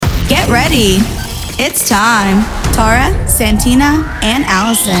ready. It's time. Tara, Santina, and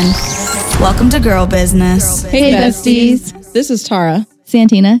Allison. Welcome to Girl Business. Hey, besties. This is Tara,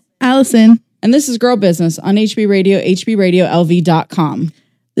 Santina, Allison. and this is Girl Business on HB Radio, hbradiolv.com.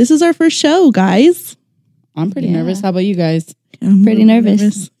 This is our first show, guys. I'm pretty nervous. How about you guys? I'm pretty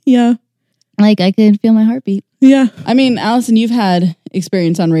nervous. Yeah. Like I could feel my heartbeat. Yeah. I mean, Allison, you've had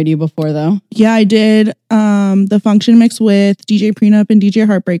experience on radio before, though. Yeah, I did the function mix with DJ Prenup and DJ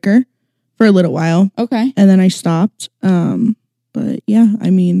Heartbreaker for a little while. Okay. And then I stopped. But yeah, I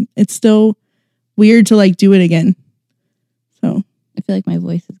mean, it's still weird to like do it again. So I feel like my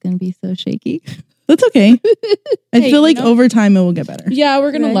voice is going to be so shaky. that's okay. I Hey, feel like over time it will get better. Yeah,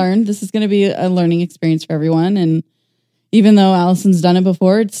 we're going to learn. This is going to be a learning experience for everyone. And even though Allison's done it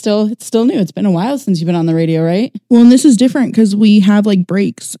before, it's still new. It's been a while since you've been on the radio, right? Well, and this is different because we have like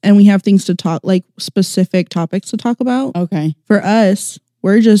breaks and we have things to talk, like specific topics to talk about. Okay. For us,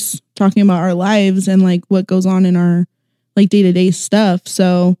 we're just talking about our lives and like what goes on in our like day-to-day stuff.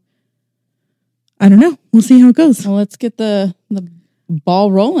 So I don't know. We'll see how it goes. Well, let's get the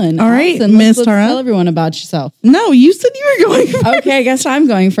ball rolling. All right, Allison, Miss let's Tara. tell everyone about yourself. No, you said you were going first. Okay, I guess I'm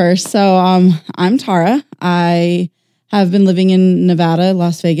going first. So I'm Tara. I have been living in Nevada,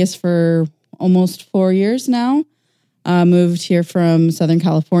 Las Vegas for almost 4 years now. Moved here from Southern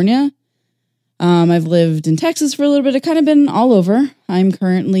California. I've lived in Texas for a little bit. I've kind of been all over. I'm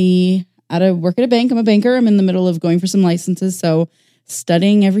currently work at a bank. I'm a banker. I'm in the middle of going for some licenses. So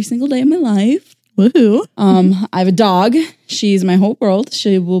studying every single day of my life. Woohoo. I have a dog. She's my whole world.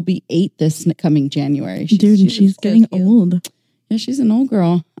 She will be 8 this coming January. She's getting old. Yeah, she's an old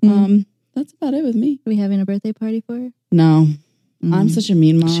girl. That's about it with me. Are we having a birthday party for her? No. I'm such a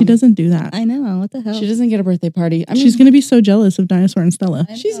mean mom. She doesn't do that. I know. What the hell? She doesn't get a birthday party. I mean, She's going to be so jealous of Dinosaur and Stella.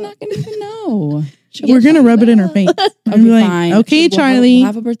 she's not going to even know. We're going to rub it in her face. I'm like, fine. okay, We'll Charlie.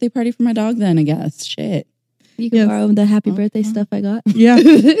 have a birthday party for my dog then, I guess. Shit. You can borrow the happy birthday stuff I got. Yeah.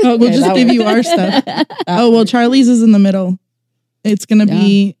 We'll just give you our stuff. Charlie's is in the middle. It's going to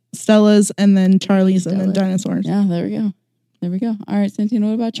be Stella's and then Charlie's and then Dinosaur's. Yeah, there we go. All right, Santina,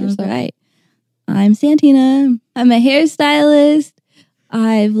 what about yourself? All right. I'm Santina. I'm a hairstylist.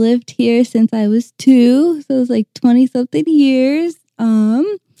 I've lived here since I was 2, so it was like 20-something years.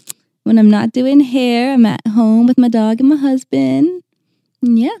 When I'm not doing hair, I'm at home with my dog and my husband.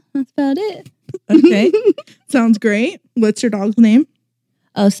 And yeah, that's about it. Okay. Sounds great. What's your dog's name?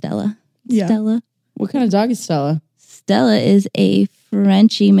 Oh, Stella. Yeah. Stella. What kind of dog is Stella? Stella is a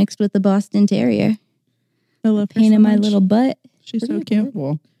Frenchie mixed with a Boston Terrier. I love her Pain so in my much. little butt. She's so Pretty cute.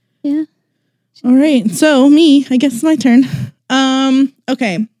 adorable. Yeah. All right. So me, I guess it's my turn.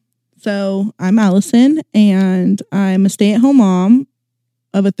 Okay. So I'm Allison and I'm a stay-at-home mom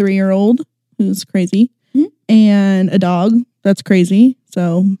of a 3-year-old who's crazy and a dog that's crazy.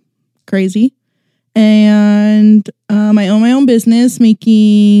 So crazy. And I own my own business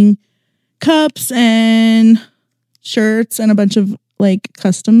making cups and shirts and a bunch of like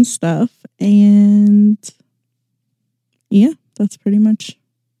custom stuff. And yeah, that's pretty much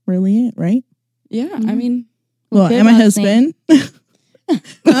really it, right? Yeah, I mean... Well, and my husband. And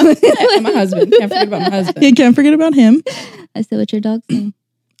my husband. Can't forget about my husband. You can't forget about him. I said, what's your dog's name?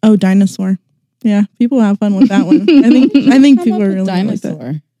 Oh, Dinosaur. Yeah, people have fun with that one. I think people are really like that.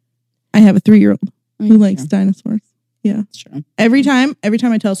 Dinosaur. I have a 3-year-old Oh, who yeah, likes sure. dinosaurs. Yeah. That's true. Every time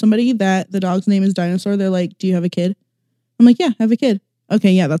I tell somebody that the dog's name is Dinosaur, they're like, "Do you have a kid?" I'm like, "Yeah, I have a kid."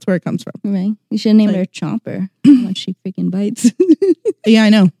 Okay, yeah, that's where it comes from. Right. You should name her Chomper when she freaking bites. Yeah, I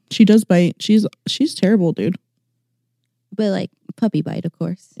know. She does bite. She's terrible, dude. But like puppy bite, of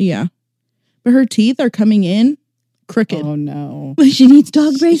course. Yeah. But her teeth are coming in crooked. Oh, no. She needs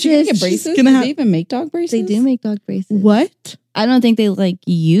dog Is she gonna braces. get braces? gonna Do have- they even make dog braces? They do make dog braces. What? I don't think they like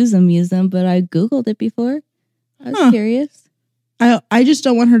use them, but I Googled it before. I was curious. I just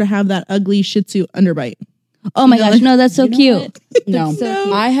don't want her to have that ugly Shih Tzu underbite. Oh my gosh, no, that's so You know cute. what? No.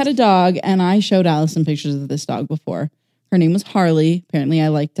 so I had a dog and I showed Allison pictures of this dog before. Her name was Harley. Apparently I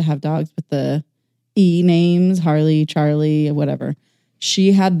like to have dogs with the E names, Harley, Charlie, whatever.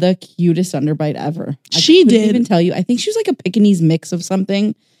 She had the cutest underbite ever. She couldn't did. even tell you. I think she was like a Pekingese mix of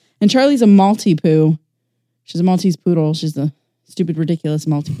something. And Charlie's a Maltipoo. She's a Maltese poodle. She's a stupid, ridiculous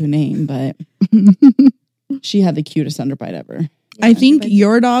Maltipoo name, but she had the cutest underbite ever. I think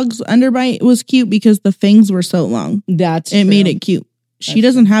your dog's underbite was cute because the fangs were so long. That's It true. made it cute. She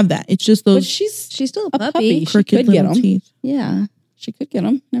doesn't have that. It's just But those she's She's still a a puppy. puppy. She crooked could get little them. teeth. Yeah. She could get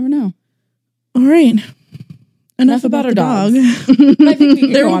them. Never know. All right. Enough about the our dog. dogs. I think we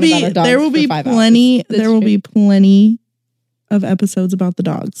can there go will on be about our dogs there will for be 5 plenty hours. there will be plenty of episodes about the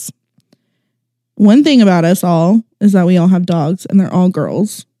dogs. One thing about us all is that we all have dogs and they're all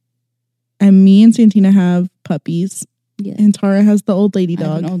girls. And me and Santina have puppies. Yeah. And Tara has the old lady I have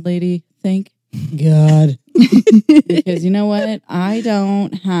dog. an old lady. Thank God. Because you know what? I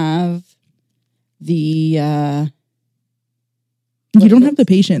don't have the You don't have the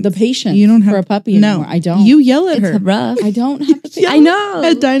patience. patience You don't have for a puppy no. anymore. I don't. You yell at It's her. rough. I don't have the patience. I know.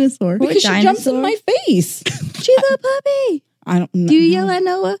 A dinosaur. Poor Because she jumps in dinosaur. my face. She's a puppy. I don't know. Do you yell at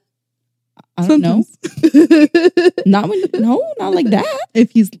Noah? I don't know. Sometimes. Not when not like that.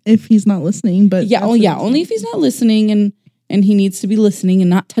 if he's not listening, but Yeah, that's what- only if he's not listening and he needs to be listening and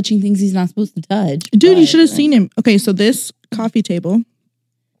not touching things he's not supposed to touch. Dude, you But- should have seen him. Okay, so this coffee table.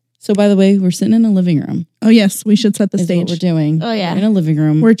 So by the way, we're sitting in a living room. Oh yes, we should set the Is what we're stage. doing. Oh, yeah. In a living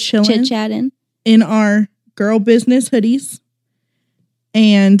room. We're chilling Chit chatting. in our girl business hoodies,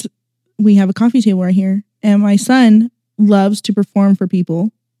 and we have a coffee table right here. And my son loves to perform for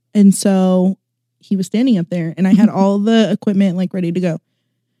people, and so he was standing up there, and I had all the equipment like ready to go.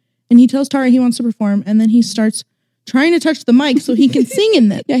 And he tells Tara he wants to perform, and then he starts trying to touch the mic so he can sing in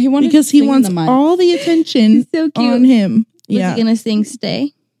them. Yeah, he wanted because to he sing in wants the mic. all the attention He's so cute. on him. Was Yeah. he gonna sing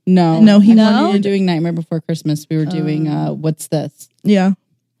 "Stay"? No, he No? We were wanted. doing Nightmare Before Christmas. We were doing What's This? Yeah.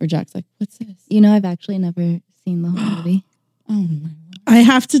 Where Jack's like, what's this? You know, I've actually never seen the whole movie. Oh my! I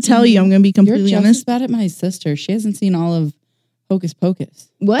have to tell you, I'm going to be You're completely just as honest. bad at my sister. She hasn't seen all of Hocus Pocus.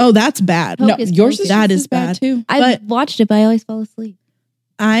 What? Oh, that's bad. Ho- No, Hocus yours Pocus. is That just is as bad bad. too. I but- watched it, but I always fall asleep.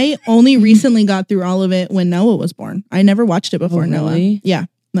 I only recently got through all of it when Noah was born. I never watched it before Noah. really? Yeah.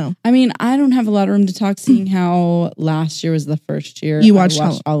 No. I mean, I don't have a lot of room to talk, seeing how last year was the first year You I watched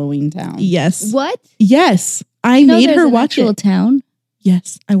Halloween Town. Yes. What? Yes. I You know made there's her an watch actual it. town.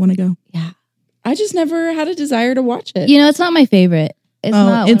 Yes. I want to go. Yeah. I just never had a desire to watch it. You know, it's not my favorite. It's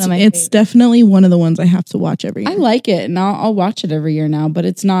not it's one of my it's favorites. definitely one of the ones I have to watch every year. I like it, and I'll watch it every year now, but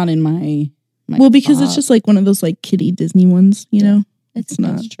it's not in my well, because it's top. just like one of those like kiddie Disney ones, you know? It's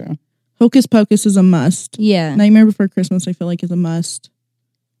not. That's true. Hocus Pocus is a must. Yeah. Nightmare Before Christmas, I feel like, is a must.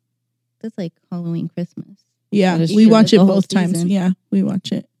 That's like Halloween, Christmas. Yeah. That is We true. watch it The whole both times. season. Yeah. We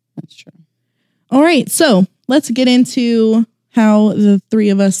watch it. That's true. All right, so let's get into how the three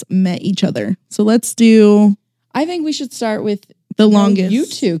of us met each other. So let's do I think we should start with the longest. you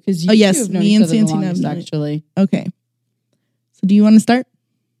two, because you Oh, yes, two have known me each and other the Santina have longest, known it. actually. Okay. So do you want to start?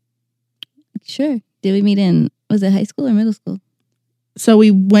 Sure. Did we meet in, was it high school or middle school? So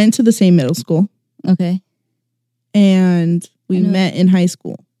we went to the same middle school Okay. and we I know. met in high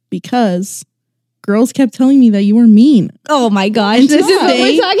school because girls kept telling me that you were mean Oh my gosh. And This is what today-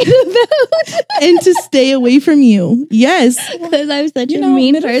 we're talking about. and to stay away from you. Yes. Because I'm such You a know,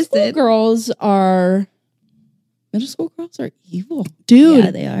 mean middle school person. girls are evil. Dude.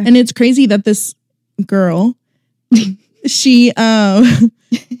 Yeah, they are. And it's crazy that this girl, she,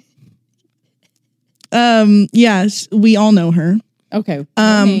 we all know her. Okay.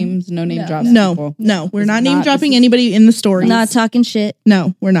 Um, No name drops. No, people. no, we're This not is name not- dropping this is- anybody in the story. Not talking shit.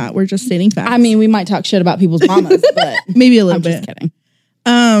 No, we're not. We're just stating facts. I mean, we might talk shit about people's mamas, but maybe a little I'm bit. just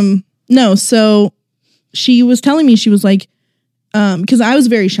kidding. No, so she was telling me, she was like, because I was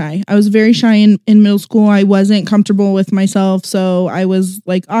very shy. I was very shy in middle school. I wasn't comfortable with myself, so I was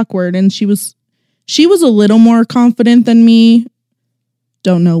like awkward. And she was a little more confident than me.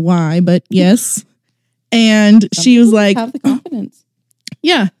 Don't know why, but yes. And Some she was people like, have the confidence.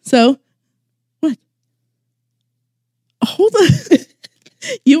 yeah. So what? Hold on.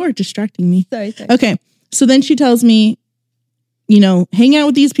 You are distracting me. Sorry. Okay. So then she tells me, hang out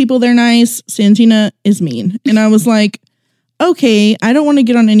with these people. They're nice. Santina is mean. And I was like, okay, I don't want to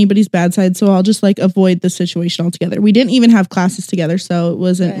get on anybody's bad side. So I'll just like avoid the situation altogether. We didn't even have classes together. So it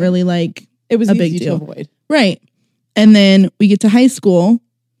wasn't Right. really like It was a easy big to deal. avoid. right. And then we get to high school.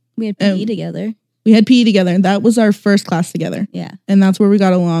 We had PE together. We had PE together. And that was our first class together. Yeah, And that's where we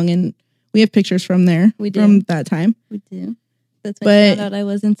got along. And we have pictures from there We do. from that time. we do. That's when I But- found out I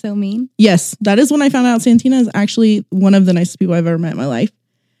wasn't so mean. Yes, that is when I found out Santina is actually one of the nicest people I've ever met in my life.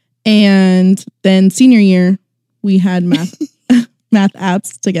 And then senior year, we had math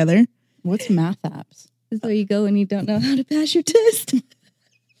apps together. What's math apps? This is where you go when you don't know how to pass your test.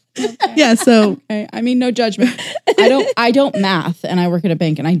 Yeah, so Okay. I mean, no judgment. I don't math, and I work at a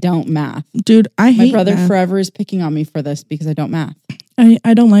bank, and I don't math. dude, I hate My brother math. forever is picking on me for this because I don't math.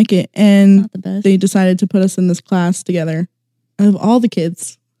 I don't like it. And Not the best. they decided to put us in this class together of all the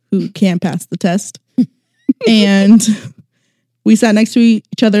kids who can't pass the test. And we sat next to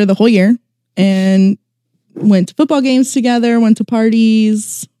each other the whole year and went to football games together, went to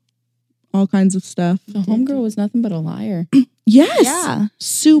parties, all kinds of stuff. The homegirl was nothing but a liar. Yes. Yeah. A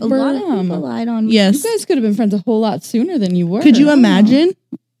Super. lot of people lied on me. Yes. You guys could have been friends a whole lot sooner than you were. Could you imagine?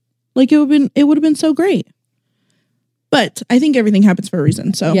 Like it would have been so great. But I think everything happens for a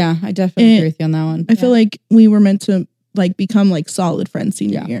reason. So Yeah, I definitely agree with you on that one. I feel like we were meant to like become like solid friends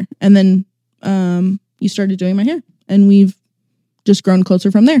senior year. And then you started doing my hair and we've just grown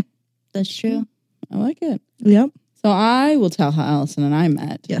closer from there. That's true. I like it. Yep. So I will tell how Allison and I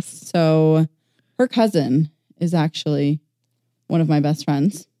met. Yes. So her cousin is actually one of my best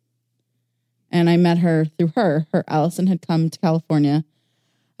friends. And I met her through her. Allison had come to California,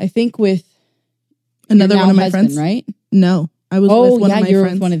 I think with Another your one of now my husband, friends. right? No, I was with one of my you're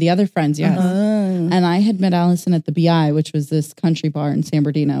friends. with one of the other friends, yes. Oh. And I had met Allison at the BI, which was this country bar in San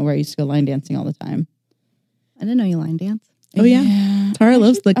Bernardino where I used to go line dancing all the time. I didn't know you line dance. Oh yeah. Tara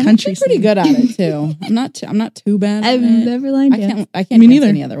loves the I'm country actually pretty scene. good at it too. I'm not too bad. I've at it. never line I danced. can't Me dance neither.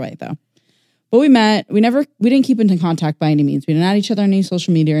 any other way though. But we met. We didn't keep into contact by any means. We didn't add each other on any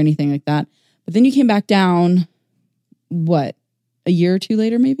social media or anything like that. But then you came back down. What? A year or two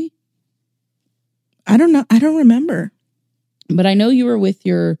later, maybe. I don't know. I don't remember. But I know you were with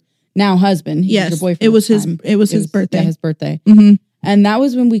your now husband. He was your boyfriend. It was at the his. time. It was his birthday. Yeah, his birthday. Mm-hmm. And that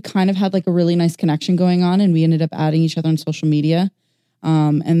was when we kind of had like a really nice connection going on, and we ended up adding each other on social media.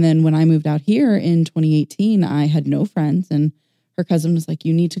 And then when I moved out here in 2018, I had no friends, and her cousin was like,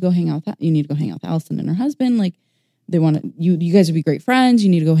 "You need to go hang out with you need to go hang out with Allison and her husband. Like, they want to. You guys would be great friends. You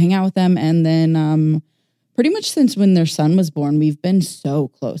need to go hang out with them." And then, pretty much since when their son was born, we've been so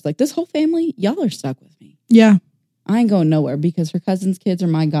close. Like this whole family, y'all are stuck with me. Yeah. I ain't going nowhere because her cousin's kids are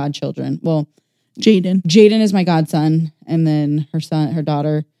my godchildren. Well, Jaden is my godson, and then her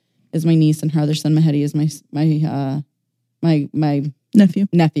daughter is my niece, and her other son, Mahedi, is my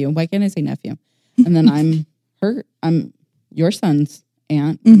nephew. Why can't I say nephew? And then I'm your son's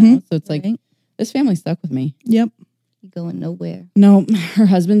aunt. You know? So it's like this family stuck with me. Yep. You going nowhere. No, her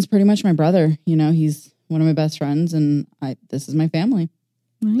husband's pretty much my brother. You know, he's one of my best friends, and this is my family.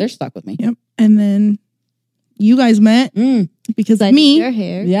 Right. They're stuck with me. Yep. And then you guys met because I of did me. your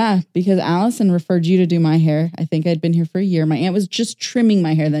hair. Yeah, because Allison referred you to do my hair. I think I'd been here for a year. My aunt was just trimming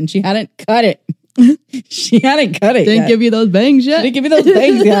my hair then. She hadn't cut it. She hadn't cut it Didn't yet. give you those bangs She yet, didn't give me those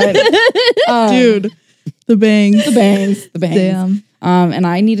bangs yet. dude. The bangs. The bangs. Damn. And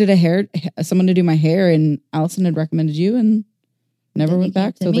I needed someone to do my hair, and Allison had recommended you, and never Then went you came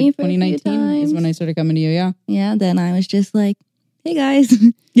back. to So me like for a few 2019 is when I started coming to you. Yeah. Yeah, then I was just like, hey guys,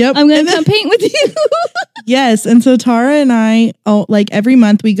 Yep. I'm going And to then- come paint with you. Yes. And so Tara and I, like every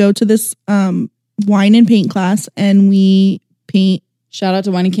month we go to this wine and paint class and we paint. Shout out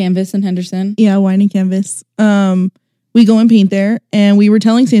to Wine and Canvas in Henderson. Yeah, wine and canvas. We go and paint there, and we were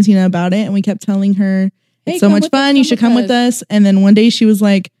telling Santina about it, and we kept telling her, Hey, it's so come much with us, fun. You come should with come with us." us. And then one day she was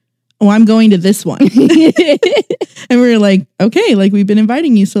like, oh, I'm going to this one. And we were like, okay, like we've been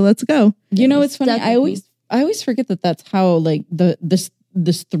inviting you, so let's go. You know, it's funny. Stuck I with always forget that's how like this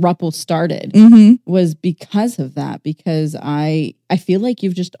throuple started Mm-hmm. was because of that. Because I feel like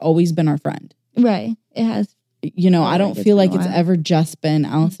you've just always been our friend. Right. It has. You know, I don't It's feel been like a it's while. ever just been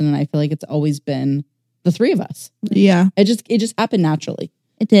Allison and I feel like it's always been the three of us. Yeah. It just happened naturally.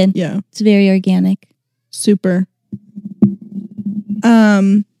 It did. Yeah. It's very organic. Super.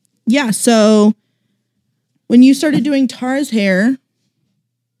 Yeah. So when you started doing Tara's hair,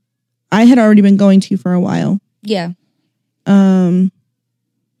 I had already been going to you for a while. Yeah. And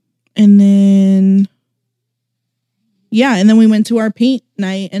then we went to our paint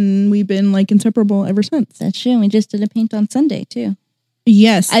night and we've been like inseparable ever since. That's true. We just did a paint on Sunday too.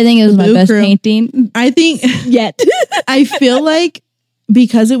 Yes. I think it was The my Boo best Crew. painting I think yet. I feel like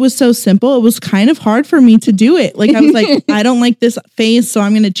because it was so simple, it was kind of hard for me to do it. Like I was like, I don't like this face, so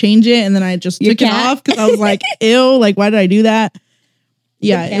I'm going to change it. And then I just Your took it cat. off because I was like, ew, like why did I do that?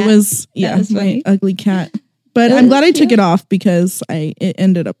 Yeah, cat. it was, That was my funny. ugly cat. But It I'm was glad I took cute. it off because it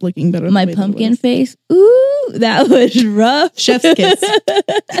ended up looking better. My the way that it pumpkin was. face. Ooh, that was rough. Chef's kiss.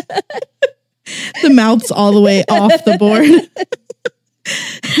 The mouth's all the way off the board.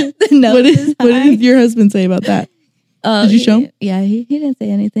 The nose What is what high. did your husband say about that? Did you show him? Yeah, he didn't say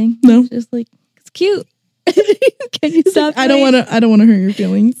anything. No? He was just like, it's cute. Can you stop? I don't doing- want to hurt your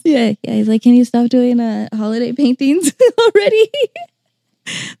feelings. Yeah. He's like, can you stop doing holiday paintings already?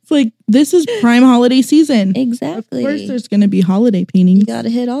 It's like this is prime holiday season. Exactly. Of course, there's going to be holiday You paintings. got to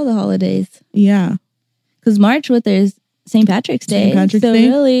hit all the holidays. Yeah. Because March with there's St. Patrick's Day. St. Patrick's so Day?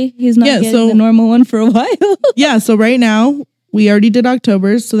 really, he's not Yeah, getting so- the normal one for a while. Yeah. So right now we already did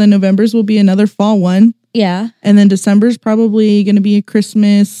October's. So then November's will be another fall one. Yeah. And then December's probably going to be a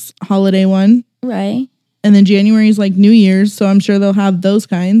Christmas holiday one. Right. And then January's like New Year's. So I'm sure they'll have those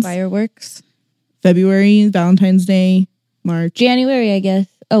kinds. Fireworks. February, Valentine's Day, March, January, I guess.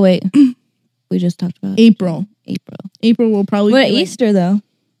 Oh, wait. We just talked about April. April. April will probably What be like- Easter, though?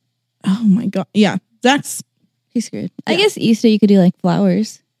 oh my God. Yeah. Zach's He's screwed. I guess Easter you could do like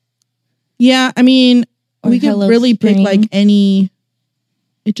flowers. Yeah, I mean, Or we could Hello really pick Spring. like any.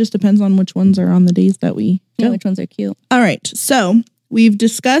 It just depends on which ones are on the days that we Yeah, go. which ones are cute? All right, so we've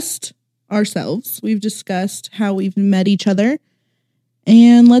discussed ourselves. We've discussed how we've met each other,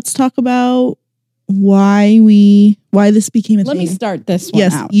 and let's talk about why this became a Let thing. me start this one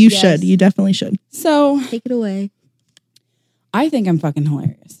Yes, out. you should. You definitely should. So Take it away. I think I'm fucking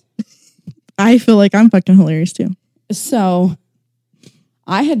hilarious. I feel like I'm fucking hilarious too. So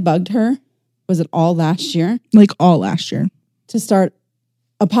I had bugged her, was it all last year, Like all last year. to start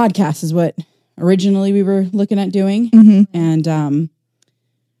a podcast is what originally we were looking at doing. Mm-hmm. And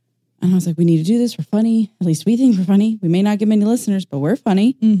I was like, we need to do this. We're funny. At least we think we're funny. We may not get many listeners, but we're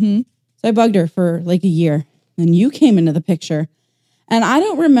funny. Mm-hmm. So I bugged her for like a year. Then you came into the picture. And I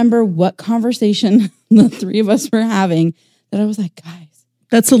don't remember what conversation the three of us were having that I was like, guys.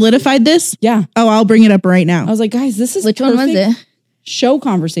 That solidified this? Yeah. Oh, I'll bring it up right now. I was like, guys, this is Which one was perfect it? show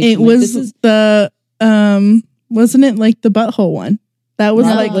conversation. It Like, was this is, the wasn't it like the butthole one? That was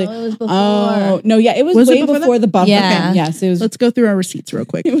Probably. like it was before. oh, no, yeah. It was, Was it way before before the butthole. Yeah. Okay, yes, it was. let's go through our receipts real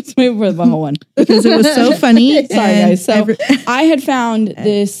quick It was way before the butthole one. because it was so funny. Sorry, and guys. So I had found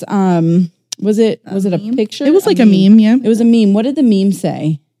this. Was it a meme? picture? it was like a meme, yeah. It was a meme. What did the meme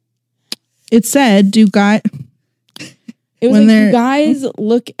say? It said, "Do guy It was When like, they're- you guys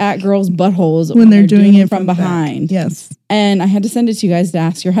look at girls' buttholes when they're doing it from the back." behind. Yes, And I had to send it to you guys to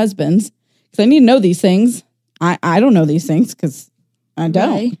ask your husbands because I need to know these things. I don't know these things because I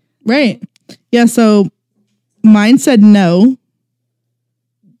don't. Right. right. Yeah. So mine said no,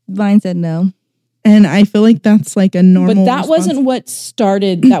 Mine said no. and I feel like that's like a normal. But that response. wasn't what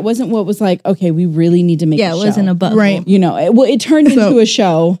started. That wasn't what was like, okay, we really need to make Yeah, a it show. wasn't a butthole. Right. You know, it turned So- into a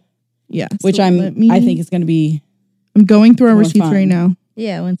show, Yeah, which so I let think is going to be, I'm going through our more receipts fun. right now.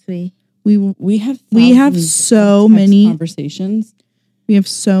 Yeah, once we. we have thousands so of text many conversations We have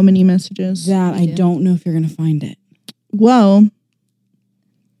so many messages. that I do. don't know if you're going to find it. Well,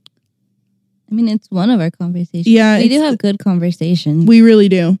 I mean, it's one of our conversations. Yeah, we do it's- have good conversations. we really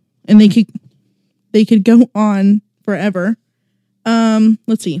do, and they could go on forever.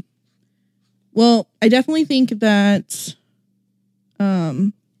 Let's see. Well, I definitely think that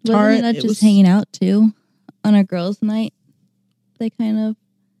Wasn't Tara, it not it just was- hanging out too on our girls' night? They kind of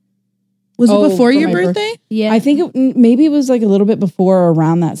was Oh, it before for your my birthday? yeah. I think maybe it was like a little bit before or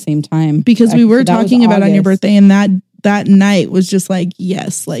around that same time. Because we were So that was talking about on your August. birthday, and that night was just like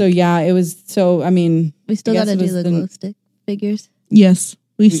yes, like So yeah, it was. So I mean, we still I guess got to it do was the the- glow stick figures. yes.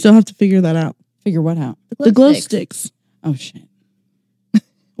 We still have to figure that out. figure what out? The glow sticks. Oh shit!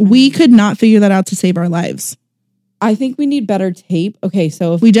 We could not figure that out to save our lives. I think we need better tape. Okay,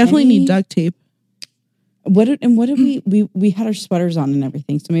 so if We definitely any- need duct tape. What did we had our sweaters on and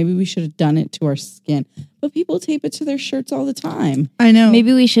everything, so maybe we should have done it to our skin. But people tape it to their shirts all the time. I know.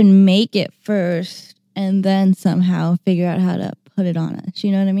 Maybe we should make it first and then somehow figure out how to put it on us.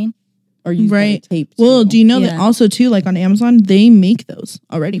 You know what I mean? Or use Right. better tape. Well, too. do you know that Yeah. also too? Like on Amazon, they make those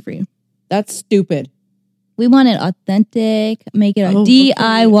already for you. That's stupid. We want it authentic. Make it a Oh,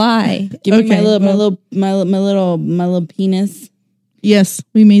 DIY. Give me Okay, my little penis. Yes,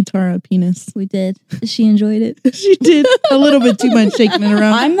 we made Tara a penis. We did. She enjoyed it. She did a little bit too much shaking it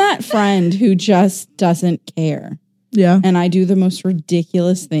around. I'm that friend who just doesn't care, Yeah, and I do the most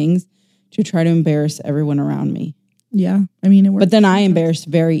ridiculous things to try to embarrass everyone around me. yeah. I mean, it works. But then I embarrass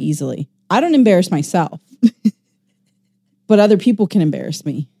very easily. I don't embarrass myself, but other people can embarrass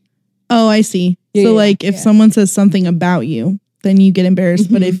me. Oh, I see. Yeah, So, yeah, like, if yeah. someone says something about you, then you get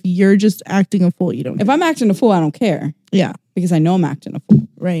embarrassed. But Mhm. if you're just acting a fool, you don't. If I'm acting a fool, I don't care Yeah, because I know I'm acting a fool.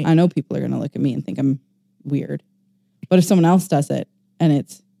 right. I know people are going to look at me and think I'm weird. But if someone else does it and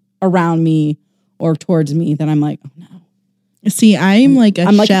it's around me or towards me, then I'm like, oh no. See, I'm like a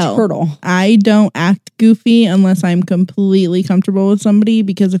I'm like shell. a turtle. I don't act goofy unless I'm completely comfortable with somebody.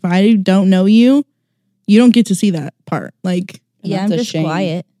 Because if I don't know you, you don't get to see that part. Like, And Yeah, I'm that's a just shame.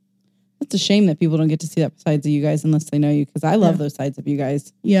 quiet. It's a shame that people don't get to see that sides of you guys unless they know you because I love Yeah. those sides of you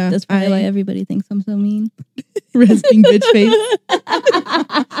guys. yeah, That's probably why everybody thinks I'm so mean. resting bitch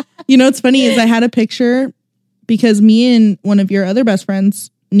face. You know what's funny is I had a picture because me and one of your other best friends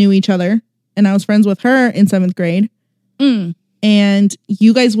knew each other, and I was friends with her in 7th grade. Mm. And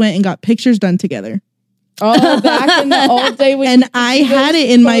you guys went and got pictures done together. Oh, back in the old day when And I had it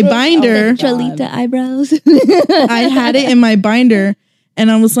in my photos- binder. Oh, God. Tralita eyebrows. I had it in my binder,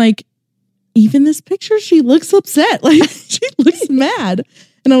 and I was like, even this picture, she looks upset. Like, she looks mad.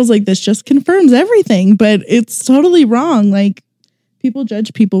 And I was like, this just confirms everything, but it's totally wrong. Like, people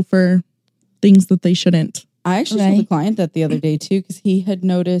judge people for things that they shouldn't. I actually told Right. the client that the other day too because he had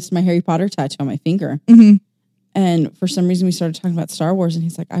noticed my Harry Potter tattoo on my finger. Mm-hmm. And for some reason we started talking about Star Wars, and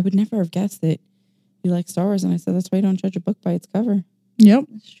he's like, I would never have guessed that you like Star Wars. And I said, that's why you don't judge a book by its cover. Yep.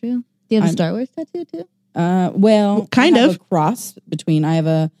 That's true. Do you have a Star Wars tattoo too? Well, kind I have of a cross between. I have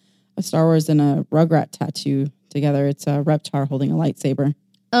a Star Wars and a Rugrat tattoo together. It's a Reptar holding a lightsaber.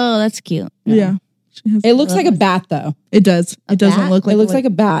 Oh, that's cute. Yeah. It looks like a bat, though. It does. It doesn't bat? look like It looks like a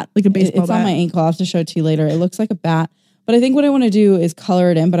bat, like a baseball It's bat. on my ankle. I'll have to show it to you later. It looks like a bat. But I think what I want to do is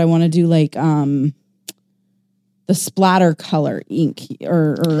color it in. But I want to do like the splatter color ink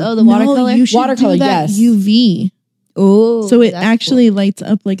or The watercolor. You should Watercolor, do that yes. UV. Oh, So it that's actually lights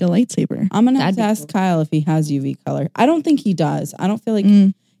up like a lightsaber. I'm gonna have That'd to be ask cool. Kyle if he has UV color. I don't think he does. I don't feel like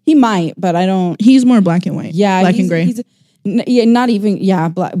he might, but I don't. He's more black and white. Yeah, black and gray. Not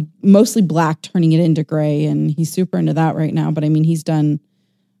even black, mostly black, turning it into gray, and he's super into that right now. But I mean, he's done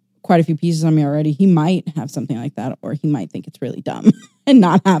quite a few pieces on me already. He might have something like that, or he might think it's really dumb and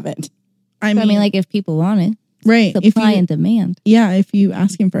not have it. I I mean, like if people want it, right. supply and demand. If you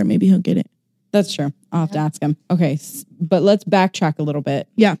ask him for it, maybe he'll get it. That's true. I'll have to ask him. Okay, but let's backtrack a little bit.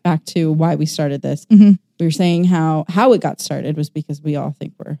 Yeah. Back to why we started this. Mhm. We were saying how it got started was because we all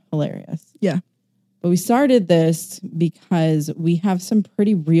think we're hilarious. Yeah. But we started this because we have some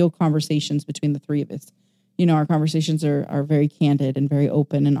pretty real conversations between the three of us. You know, our conversations are very candid and very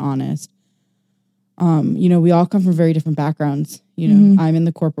open and honest. You know, we all come from very different backgrounds. You know, I'm in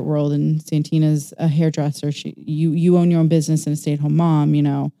the corporate world and Santina's a hairdresser. You own your own business and a stay-at-home mom, you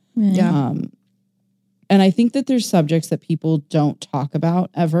know. Yeah. And I think that there's subjects that people don't talk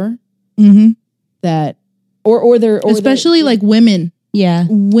about ever Mm-hmm. that, or they're, Especially like women. Yeah.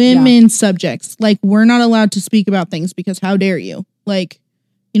 Women subjects. Like, we're not allowed to speak about things because how dare you? Like,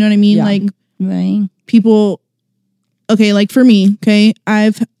 you know what I mean? Yeah. Like, Right. people, okay, like for me, okay,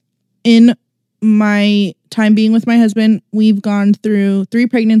 in my time being with my husband, we've gone through 3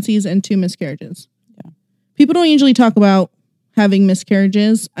 pregnancies and 2 miscarriages. Yeah. People don't usually talk about having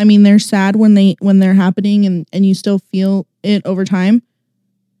miscarriages. I mean, they're sad when they're happening and you still feel it over time.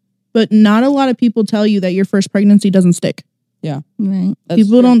 But not a lot of people tell you that your first pregnancy doesn't stick. Right.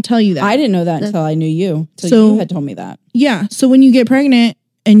 People don't tell you that. I didn't know that until I knew you. So you had told me that. Yeah. So when you get pregnant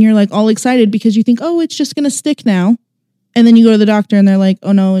and you're like all excited because you think, oh, it's just going to stick now. And then you go to the doctor and they're like,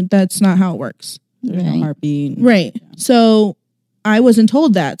 oh, no, that's not how it works. There's no Right. heartbeat. Right. So I wasn't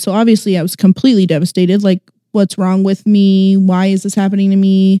told that. So obviously I was completely devastated. Like, what's wrong with me? Why is this happening to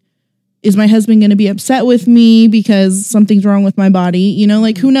me? Is my husband going to be upset with me because something's wrong with my body? You know,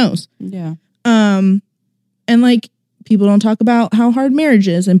 like, who knows? Yeah. And like, people don't talk about how hard marriage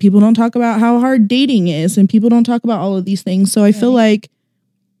is, and people don't talk about how hard dating is, and people don't talk about all of these things. So I feel like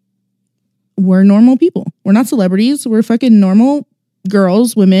we're normal people. We're not celebrities. We're fucking normal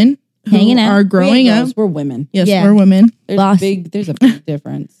girls, women who Hanging out. are growing We're up. girls, we're women. Yes, Yeah. we're women. There's Bossy. there's a big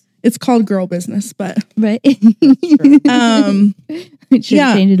difference. It's called girl business, but Right. Should Should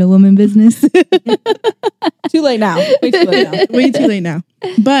change it to woman business. Too late now. Way too late now. way too late now.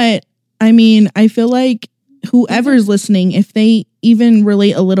 But I mean, I feel like whoever's listening, if they even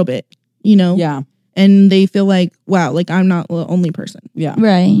relate a little bit, you know, Yeah. and they feel like, wow, like I'm not the only person, Yeah.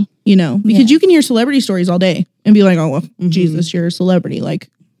 Right. you know, because you can hear celebrity stories all day and be like, oh, well, Mhm. Jesus, you're a celebrity. Like,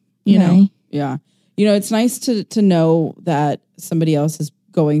 you know, Right. Yeah. You know, it's nice to know that somebody else is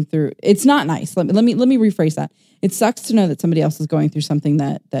going through. It's not nice. Let me rephrase that. It sucks to know that somebody else is going through something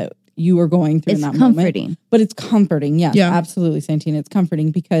that you are going through It's in that comforting. moment. But it's comforting. Yes, Yeah. absolutely, Santina. It's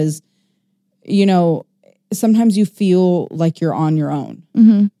comforting because, you know, sometimes you feel like you're on your own.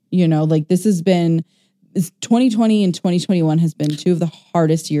 Mm-hmm. You know, like this 2020 and 2021 has been 2 of the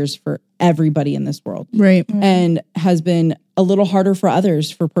hardest years for everybody in this world. right. And has been a little harder for others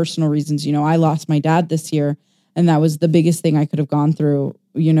for personal reasons. You know, I lost my dad this year, and that was the biggest thing I could have gone through.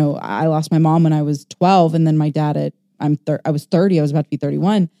 You know, I lost my mom when I was 12, and then my dad I was 30. I was about to be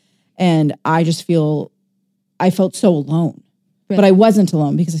 31, and I felt so alone. Right. But I wasn't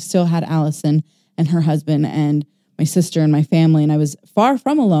alone because I still had Allison and her husband and my sister and my family, and I was far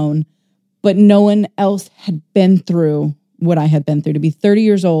from alone. But no one else had been through what I had been through, to be 30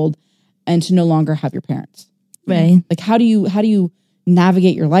 years old and to no longer have your parents. Right. Like, how do you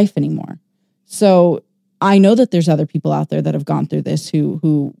navigate your life anymore? So I know that there's other people out there that have gone through this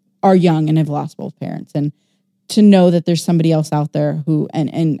who are young and have lost both parents. And to know that there's somebody else out there who,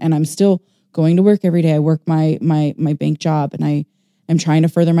 and I'm still going to work every day. I work my bank job, and I am trying to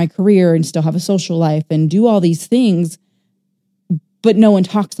further my career and still have a social life and do all these things, but no one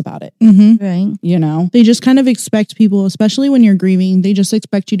talks about it. Mm-hmm. Right. You know? They just kind of expect people, especially when you're grieving, they just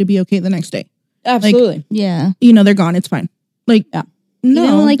expect you to be okay the next day. Absolutely. Yeah. You know, they're gone. It's fine. Like, Yeah. no,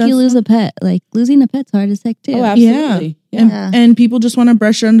 Even like you that's- lose a pet. Like losing a pet's hard as heck too. Oh, absolutely. Yeah. And people just want to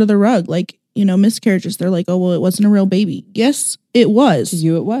brush it under the rug. Like, miscarriages, they're like, oh, well, it wasn't a real baby. Yes, it was. To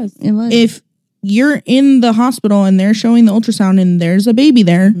you, it was. It was. If you're in the hospital and they're showing the ultrasound and there's a baby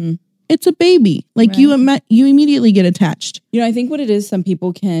there, it's a baby. Like you immediately get attached. I think what it is,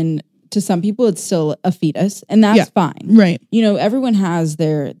 to some people, it's still a fetus, and that's fine. Right. Everyone has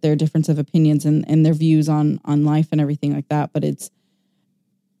their difference of opinions and their views on life and everything like that. But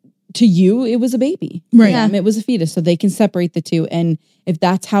to you, it was a baby. Right. It was a fetus, so they can separate the two. And if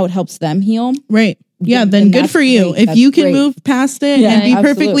that's how it helps them heal. Right. Yeah, then good for you. Great. If you can move past it and be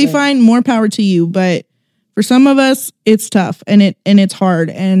perfectly fine, more power to you. But for some of us, it's tough and it's hard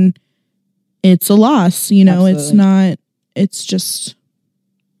and it's a loss. It's just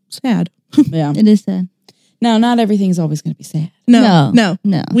sad. Yeah. It is sad. Now, not everything's always going to be sad. No.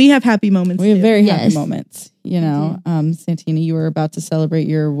 We have happy moments. We have too. very happy moments. Santina, you were about to celebrate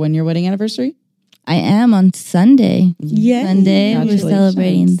your 1-year wedding anniversary. I am on Sunday. Yeah. Sunday, we're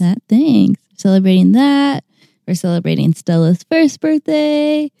celebrating that. Thanks. Celebrating that. We're celebrating Stella's first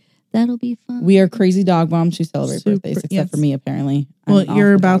birthday. That'll be fun. We are crazy dog moms who celebrate Super, birthdays, except for me, apparently. Well,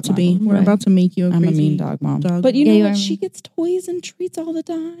 you're about to be. We're about to make you a crazy I'm a mean dog mom. But you know what? She gets toys and treats all the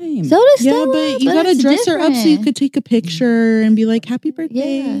time. So does Yeah, Stella. but you got to dress her up so you could take a picture and be like, happy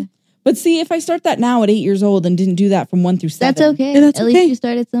birthday. Yeah. But see, if I start that now at 8 years old and didn't do that from 1 through 7. That's okay. Yeah, that's At okay. least you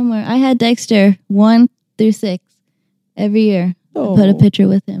started somewhere. I had Dexter 1 through 6 every year. Oh. I put a picture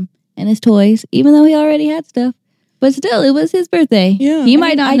with him and his toys, even though he already had stuff. But still, it was his birthday. Yeah. He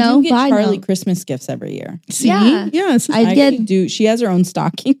might not know. I do get but I Charlie know. Christmas gifts every year. See? Yeah. Yeah. It's I get She has her own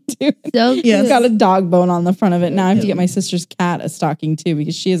stocking too. so Yes. cute. It's got a dog bone on the front of it. Now I have to get my sister's cat a stocking too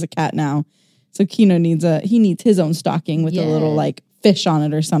because she has a cat now. So Kino needs his own stocking with a little like fish on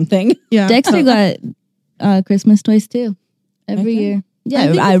it or something. yeah. Dexter got Christmas toys too every Okay. year.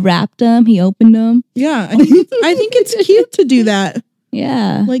 Yeah, I wrapped them. He opened them. Yeah. I think it's cute to do that.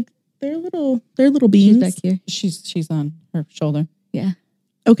 Yeah. Like they're little She's beans. back here. She's on her shoulder. Yeah.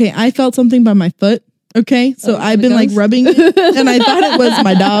 Okay, I felt something by my foot. Okay, so I've been like rubbing it, and I thought it was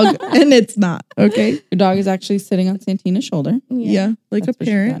my dog, and it's not. Okay, Your dog is actually sitting on Santina's shoulder. yeah, like That's a where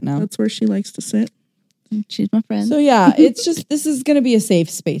she's parent. at now. That's where she likes to sit. She's my friend. So yeah, it's just this is going to be a safe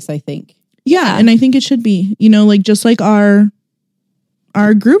space, I think. Yeah, and I think it should be. Like just like our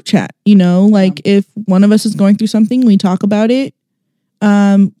group chat. Like if one of us is going through something, we talk about it.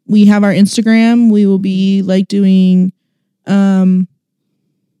 We have our Instagram. We will be like doing,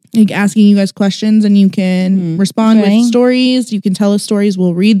 like asking you guys questions, and you can respond with stories. You can tell us stories.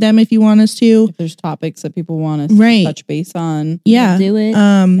 We'll read them if you want us to. If there's topics that people want us to touch base on, Yeah, do it.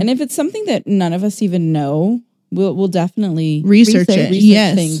 and if it's something that none of us even know, we'll definitely research it.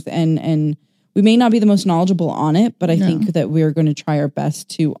 Yes. things, and we may not be the most knowledgeable on it, but I think that we're going to try our best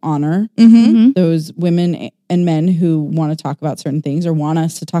to honor those women and men who want to talk about certain things or want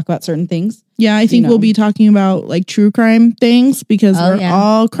us to talk about certain things. Yeah, I think we'll be talking about like true crime things because we're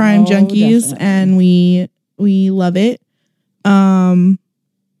all crime junkies and we love it.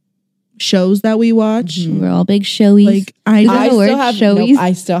 Shows that we watch. We're all big showies. Like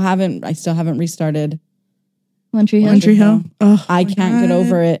I still haven't restarted One Tree Hill. One Tree Hill. Oh, I can't get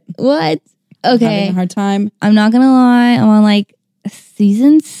over it. What? Having Okay. a hard time. I'm not gonna lie. I'm on like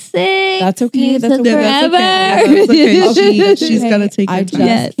season 6. That's okay. It That's took okay. forever. That's okay. She's got to take her I time.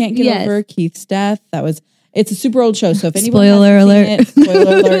 just can't get over Keith's death. It's a super old show. So if anyone Spoiler hasn't seen it,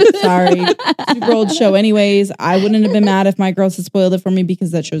 spoiler alert. Sorry, super old show. Anyways, I wouldn't have been mad if my girls had spoiled it for me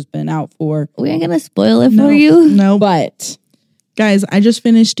because that show's been out for. We ain't gonna spoil it for you. No, But guys, I just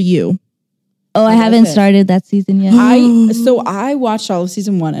finished You. Oh, I haven't started that season yet. I watched all of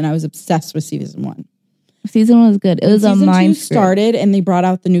season 1 and I was obsessed with season 1. Season 1 was good. It was on Season 2 mine. started and they brought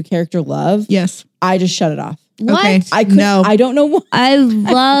out the new character Love. Yes. I just shut it off. What? Okay. I couldn't. No. I don't know why. I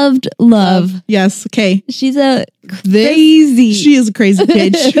loved Love. Yes. Okay. She's a This, crazy. She is a crazy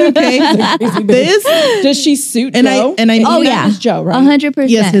bitch. Okay. This. Does she suit And Joe? I His Oh, name yeah. is Joe, right? 100%.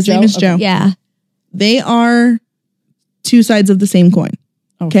 Yes, his name is Joe. Yeah. They are two sides of the same coin.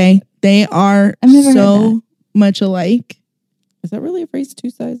 Okay. They are I've never heard so much alike. Is that really a phrase? 2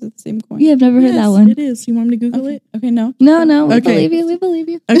 sides of the same coin? You have never heard that one. It is. You want me to Google it? Okay, no. No, we Okay. believe you. We believe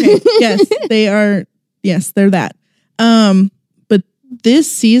you. Okay. Yes, they are. Yes, they're that. But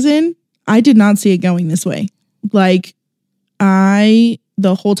this season, I did not see it going this way. Like,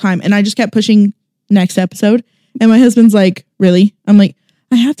 the whole time, and I just kept pushing next episode. And my husband's like, "Really?" I'm like,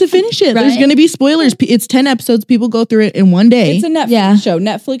 "I have to finish it. There's Right. going to be spoilers. It's 10 episodes. People go through it in one day." It's a Netflix Yeah. show.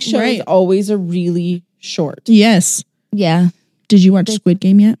 Netflix shows Right. always are really short. Yes. Yeah. Did you watch Squid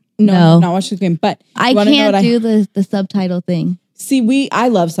Game yet? No. Not watching the game. But I you wanna know what can't do the subtitle thing. See, I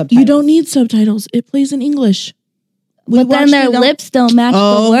love subtitles. You don't need subtitles. It plays in English. But then their lips don't match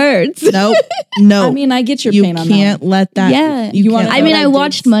the words. Nope. No. I mean, I get your you pain on can't let that. Yeah. You wanna can't. know I mean, what I I did?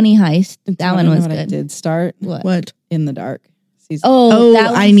 watched Money Heist. That one was I good. did start What? In the dark. Season. Oh,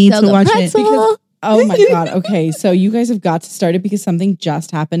 that I one's need so to good. watch it. Pretzel. Because oh my God. Okay. So you guys have got to start it because something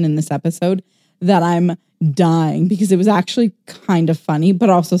just happened in this episode that I'm dying because it was actually kind of funny, but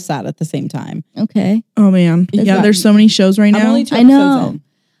also sad at the same time. Okay. Oh man. Yeah. There's so many shows right I'm now. only 2 I episodes know. in.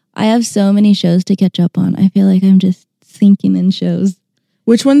 I have so many shows to catch up on. I feel like I'm just sinking in shows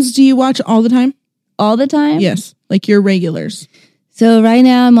Which ones do you watch all the time? all the time. Yes. Like your regulars. So right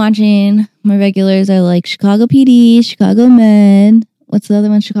now I'm watching my regulars are like Chicago PD, Chicago Med. What's the other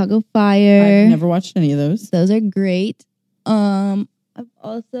one? Chicago Fire. I've never watched any of those. Those are great. I've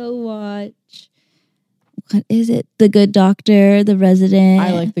also watched what is it? The Good Doctor, The Resident.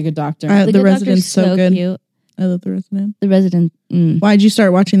 I like The Good Doctor. The Good Resident's Doctor's so good. cute. I love The Resident. The Resident, Why'd you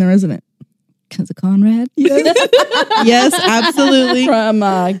start watching The Resident? because of Conrad. Yes, absolutely. From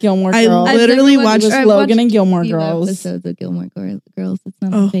Gilmore I Girls. literally It was watched Logan and Gilmore few Girls. episodes of Gilmore Girls. It's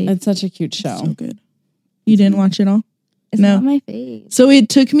not Oh, my fave. It's such a cute show. so good. You didn't watch it all? It's no. not my fave. So it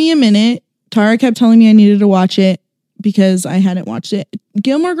took me a minute. Tara kept telling me I needed to watch it because I hadn't watched it.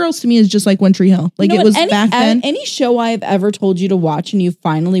 Gilmore Girls to me is just like One Tree Hill. Like You know it what? was back then. Any show I've ever told you to watch and you've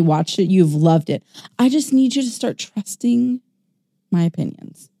finally watched it, you've loved it. I just need you to start trusting my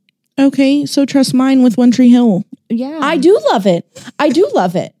opinions. Okay, so trust mine with One Tree Hill. Yeah. I do love it. I do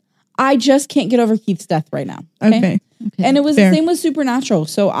love it. I just can't get over Keith's death right now. Okay. And it was Fair. the same with Supernatural.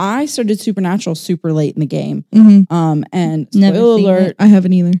 So I started Supernatural super late in the game. Mm-hmm. And Never spoiler seen alert. I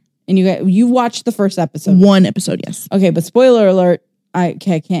haven't either. And you watched the first episode. One episode, yes. Okay, but spoiler alert. I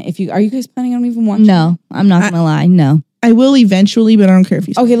can't. Are you guys planning on even watching? No, I'm not going to lie. No. I will eventually, but I don't care if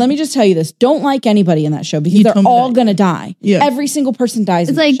you Okay, let me just tell you this. Don't like anybody in that show because You they're told me all that. going to die. Yeah. Every single person dies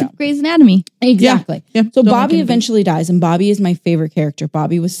It's in like that show. Grey's Anatomy. Exactly. Yeah. So Don't like Bobby anybody. eventually dies, and Bobby is my favorite character.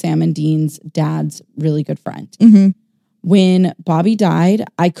 Bobby was Sam and Dean's dad's really good friend. Mm-hmm. When Bobby died,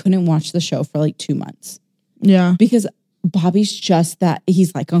 I couldn't watch the show for like 2 months Yeah. because Bobby's just that.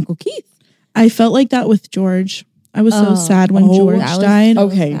 He's like Uncle Keith. I felt like that with George. I was so Oh. sad when George That was died. so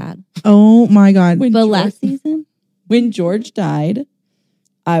Okay. sad. Oh my God. When But George- last season? when George died,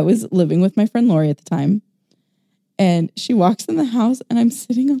 I was living with my friend Lori at the time. And she walks in the house and I'm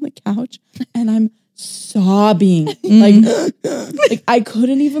sitting on the couch and I'm sobbing. Like I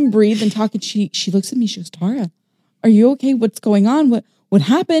couldn't even breathe and talk. And she looks at me, she goes, Tara, are you okay? What's going on? What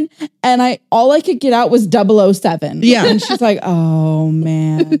happened? And all I could get out was 007. Yeah. And she's like, oh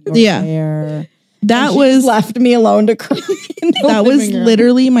man, you're Yeah. there. That And she was just left me alone to cry. in the that was living room.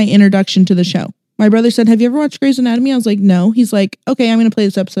 literally my introduction to the show. My brother said, "Have you ever watched Grey's Anatomy?" I was like, "No." He's like, "Okay, I'm going to play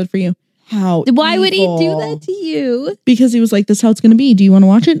this episode for you." How Why would he do evil. that to you? Because he was like, "This is how it's going to be. Do you want to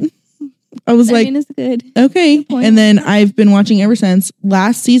watch it?" I was I like, mean, it's good. "Okay." point. And then I've been watching ever since.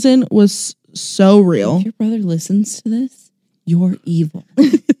 Last season was so real. If your brother listens to this, you're evil.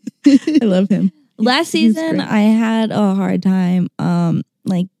 I love him. Last He's season, great. I had a hard time,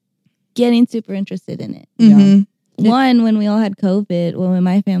 like getting super interested in it. Mhm. One, when we all had COVID, when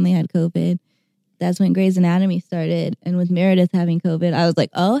my family had COVID, that's when Grey's Anatomy started. And with Meredith having COVID, I was like,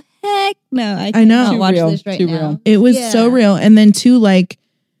 oh, heck no. I I know. cannot Too watch real, this right too now. real. It was Yeah. so real. And then too, like,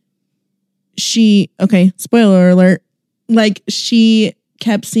 spoiler alert, like she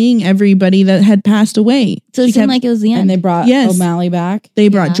kept seeing everybody that had passed away. So it She seemed kept- like it was the And end. they brought Yes. O'Malley back. They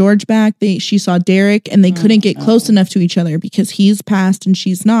brought Yeah. George back. She saw Derek, and they couldn't get no. close enough to each other because he's passed and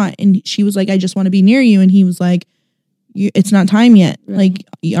she's not. And she was like, "I just want to be near you," and he was like, "It's not time yet. Right.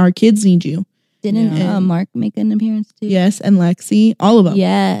 Like our kids need you." Didn't Yeah. Mark make an appearance too? Yes, and Lexi, all of them.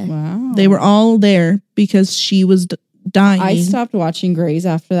 Yeah. Wow. They were all there because she was dying. I stopped watching Grey's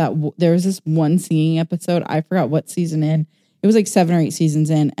after that. There was this one singing episode. I forgot what season in. It was like 7 or 8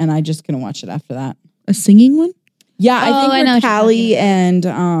 seasons in, and I just couldn't watch it after that. A singing one. Yeah, Oh, I think I where know what you're Callie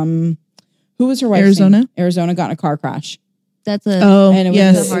and who was her wife? Arizona? Arizona got in a car crash. That's a Oh, And it was,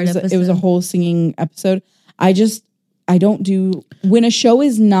 yes. a hard it was a episode. whole singing episode. I don't do when a show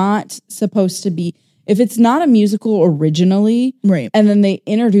is not supposed to be, if it's not a musical originally, Right. and then they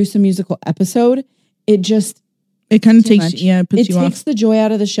introduce a musical episode, it It kind of Too takes. much. Yeah, it puts it you takes off. the joy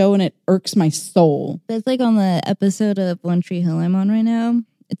out of the show and it irks my soul. That's like on the episode of One Tree Hill I'm on right now.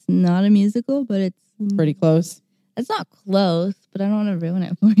 It's not a musical, but it's Pretty close. It's not close, but I don't want to ruin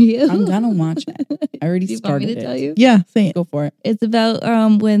it for you. I'm gonna watch it. I already Do you want me started to it. tell you? Yeah, say it. Go for it. It's about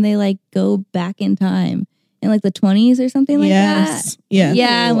when they like go back in time in like the 20s or something like Yes. that. Yeah.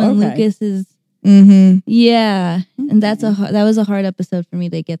 Yeah, Ooh, when okay. Lucas is Mm-hmm. Yeah, and that was a hard episode for me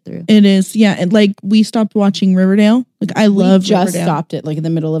to get through. It is. Yeah. And like we stopped watching Riverdale. Like I love just Riverdale. stopped it like in the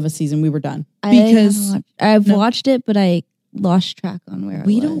middle of a season. We were done. Because I've watched it, but I lost track on where I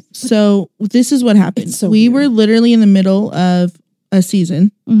was. So this is what happened. So we weird. were literally in the middle of a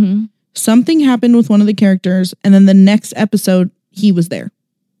season. Mm-hmm. Something happened with one of the characters, and then the next episode he was there.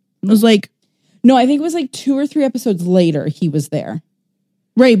 It was like, No, I think it was like 2 or 3 episodes later he was there.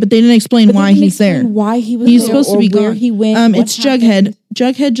 right, but they didn't explain But they why didn't he's explain there. Why he was He's there supposed to or be where gone. he went. It's what Jughead. happened.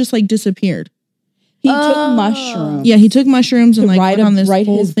 Jughead just like disappeared. He took Oh. mushrooms. Yeah, he took mushrooms to and like went on this write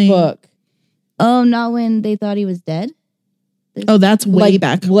whole his thing. book. Oh, not when they thought he was dead? Oh, that's way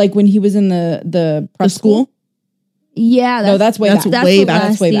back. Like when he was in the The prep school. Yeah, No, that's way that's back. that's way the back. last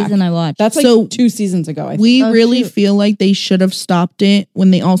That's way back. season I watched. That's like So 2 seasons ago. I think. We Oh, really shoot. feel like they should have stopped it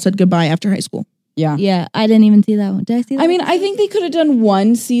when they all said goodbye after high school. Yeah. yeah, I didn't even see that one. Did I see that? I mean, I think they could have done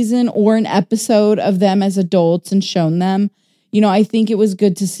 1 season or an episode of them as adults and shown them. You know, I think it was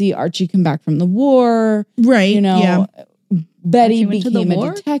good to see Archie come back from the war. Right. You know, Yeah. Betty Archie went to the became a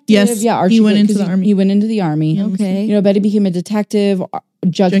war? detective. Yes, Yeah, Archie he went did, into 'cause the army. He went into the army. Okay. You know, Betty became a detective.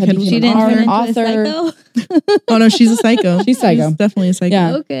 Jughead Jughead was she became didn't an turn author. into a psycho? Oh no, she's a psycho. She's psycho. She's definitely a psycho.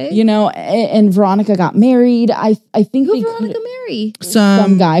 Yeah. Okay. You know, and Veronica got married. I think Who they Veronica could- marry?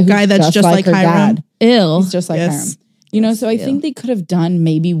 some guy that's just like her Hiram. dad. Ew. He's just like Yes. Hiram. You know, so I think they could have done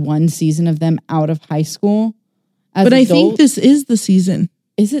maybe 1 season of them out of high school. As But I think adults. this is the season.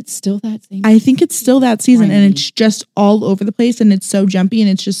 Is it still that same? I think it's still that season, and Right. it's just all over the place, and it's so jumpy, and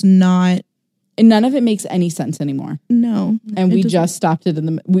it's just not. And none of it makes any sense anymore. No, And it we doesn't. just stopped it in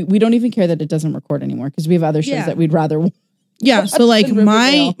the. We don't even care that it doesn't record anymore because we have other shows Yeah. that we'd rather. Yeah, so like in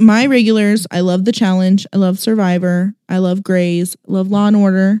Riverdale. my regulars, I love The Challenge, I love Survivor, I love Grey's, I love Law and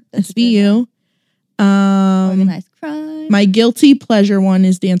Order, SVU. Organized crime. My guilty pleasure one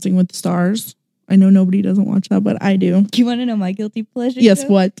is Dancing with the Stars. I know nobody doesn't watch that, but I do. Do you want to know my guilty pleasure? Yes, show?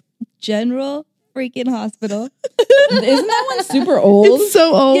 what? General freaking Hospital. Isn't that one super old? It's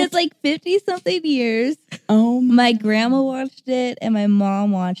so old. It's like 50-something years. Oh My grandma watched it and my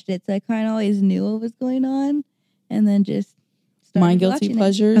mom watched it, so I kind of always knew what was going on, and then just started my guilty watching it.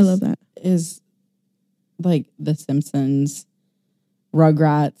 pleasures. I love that. Is like The Simpsons,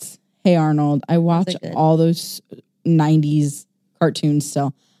 Rugrats, Hey Arnold. I watch are good. all those 90s cartoons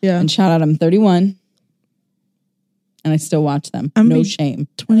still. Yeah. And shout out, I'm 31. And I still watch them. I'm No big- shame.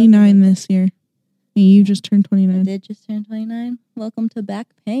 29 this year. And you just turned I 29. did just turn 29. Welcome to back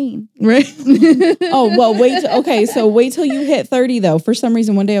pain. Right? Oh, well, wait till you hit 30 though. For some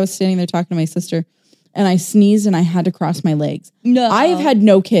reason, one day I was standing there talking to my sister and I sneezed and I had to cross my legs. No. I've had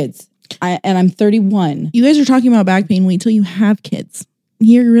no kids. And I'm 31. You guys are talking about back pain. Wait till you have kids.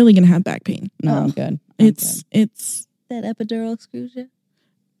 You're really going to have back pain. No, Oh. I'm good. It's that epidural screws you.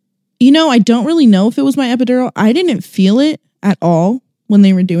 you know, I don't really know if it was my epidural. I didn't feel it at all when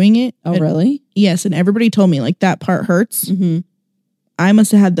they were doing it. Oh, And- really? Yes, and everybody told me like that part hurts. Mm-hmm. I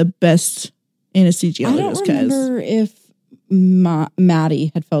must have had the best I anesthesiologist don't because remember if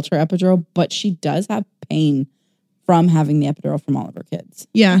Maddie had felt her epidural, but she does have pain from having the epidural from all of her kids.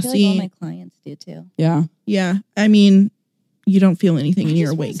 yeah, I feel like all see, my clients do too. Yeah. yeah. I mean, you don't feel anything and I you're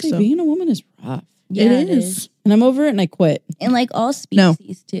just wanna awake, say, so being a woman is rough. Yeah, it is. And I'm over it and I quit. And like all No.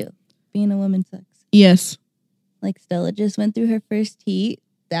 species too. Being a woman sucks. Yes, Like Stella just went through her first heat.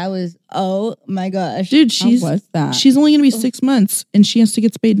 That was, oh my gosh. dude. How was that? She's only gonna be 6 months, and she has to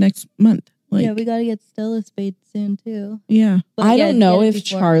get spayed next month. Like, yeah, we got to get Stella spayed soon too. yeah. But I yeah, don't know get it if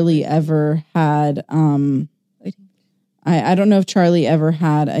before- Charlie ever had I don't know if Charlie ever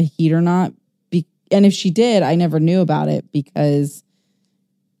had a heat or not. And if she did, I never knew about it because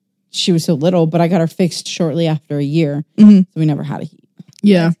she was so little, but I got her fixed shortly after a year. Mhm. So we never had a heat.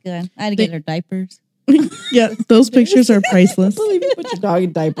 Yeah, That's good. I had to get her diapers. yeah. Those pictures are priceless. Believe you put your dog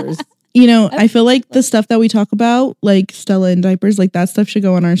in diapers. You know, I feel like the stuff that we talk about, like Stella and diapers, like that stuff should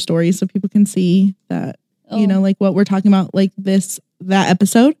go on our stories so people can see that, you know, like what we're talking about, like that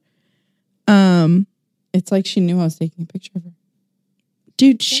episode. It's like she knew I was taking a picture of her.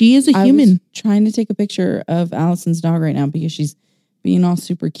 Dude, she is a I human. was trying to take a picture of Allison's dog right now because she's being all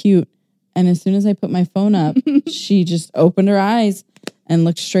super cute. And as soon as I put my phone up, she just opened her eyes and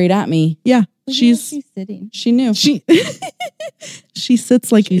looked straight at me. Yeah, Where she's sitting. She knew. she she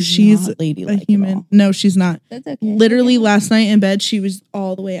sits like she's not a ladylike at human. all. No, she's not. That's okay. Literally last night in bed, she was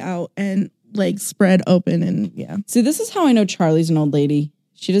all the way out and legs spread open, and yeah. See, this is how I know Charlie's an old lady.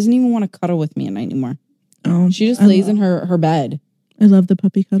 She doesn't even want to cuddle with me at night anymore. Oh, She just I lays love- in her bed. I love the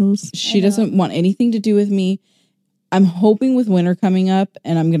puppy cuddles. She doesn't want anything to do with me. I'm hoping with winter coming up,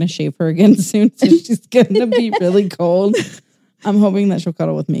 and I'm going to shave her again soon, so she's going to be really cold. I'm hoping that she'll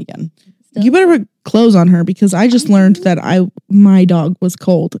cuddle with me again. Still? You better put clothes on her because I just learned that my dog was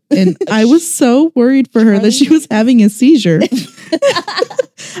cold and I was so worried for her that she was having a seizure.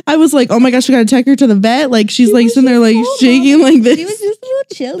 I was like, oh my gosh, we gotta take her to the vet. Like she's like sitting there like shaking like this. She was just a little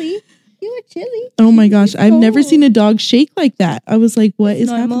chilly. You were chilly. Oh my gosh, I've never seen a dog shake like that. I was like, what is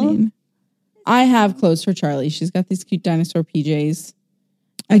normal. happening? I have clothes for Charlie. She's got these cute dinosaur PJs.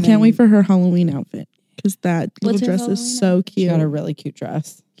 I can't wait for her Halloween outfit because that little What's her dress is Halloween so She cute. got a really cute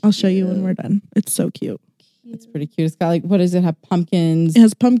dress. I'll show you when we're done. It's so cute. It's pretty cute. It's got like, what does it have? Pumpkins. It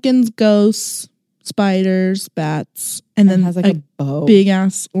has pumpkins, ghosts, spiders, bats, and Then then has like a bow. big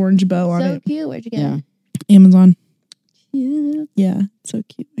ass orange bow on So it. cute. Where'd you get Yeah. it? Amazon. Cute. Yeah, so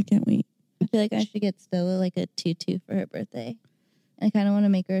cute. I can't wait. I feel like I should get Stella like a tutu for her birthday. I kind of want to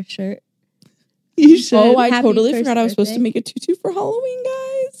make her a shirt. You should. Oh, I Happy totally first forgot I was supposed to birthday. make a tutu for Halloween,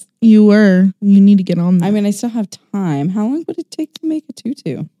 guys. You were. You need to get on that. I mean, I still have time. How long would it take to make a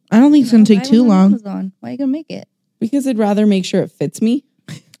tutu? I don't think it's going to take Buy too one on long. Amazon. Why are you gonna make it? Because I'd rather make sure it fits me.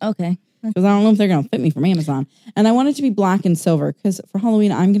 Okay. Because I don't know if they're going to fit me from Amazon. And I want it to be black and silver because for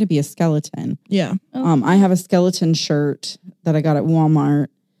Halloween, I'm going to be a skeleton. Yeah. I have a skeleton shirt that I got at Walmart.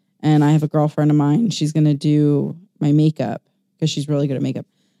 And I have a girlfriend of mine. She's going to do my makeup because she's really good at makeup.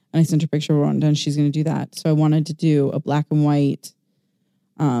 And I sent her a picture of one done. She's going to do that. So I wanted to do a black and white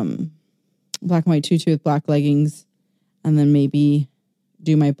tutu with black leggings. And then maybe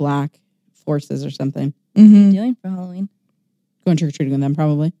do my black forces or something. What are Mm-hmm. you doing for Halloween? Going trick-or-treating with them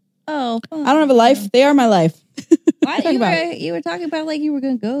probably. Oh, I don't have a life. They are my life. Why, Talk about you were talking about like you were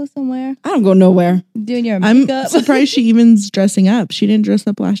gonna go somewhere I don't go nowhere. doing your I'm makeup. surprised she even's dressing up. She didn't dress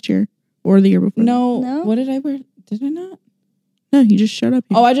up last year or the year before. No. No? What did I wear? Did I not? No, you just showed up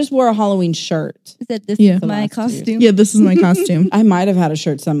here. Oh, I just wore a Halloween shirt. Is that this Yeah. is The my last 2 years. costume? Yeah, this is my costume. I might have had a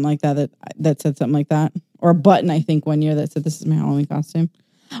shirt, something like that said something like that. Or a button, I think, one year that said, "This is my Halloween costume."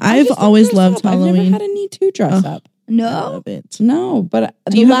 I've just don't always dress loved up. I've never Halloween. had a need to dress up. I No. love it. No, but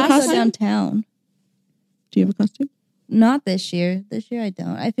Do you the have a Go last costume? time- downtown. Do you have a costume? Not this year. This year I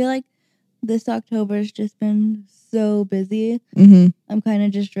don't. I feel like this October has just been so busy. Mm-hmm. I'm kind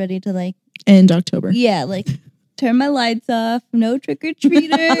of just ready to like, And October. yeah, like turn my lights off. No trick or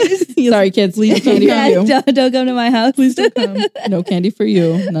treaters. Sorry, kids, no candy Yeah, for you. don't come to my house. Please don't come. No candy for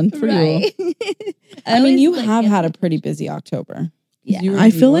you. None for you. Right. I mean, always, you like, have get- had a pretty busy October. Yeah. You were I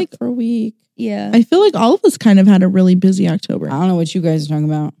in feel New York like- for a week. Yeah. I feel like all of us kind of had a really busy October. I don't know what you guys are talking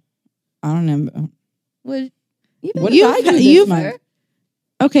about. I don't know. What What did I do this month?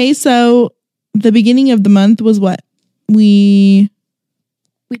 Okay, so the beginning of the month was what? We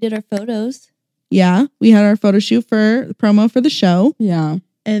did our photos. we had our photo shoot for the promo for the show. Yeah.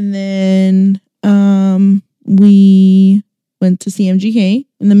 And then we went to CMGK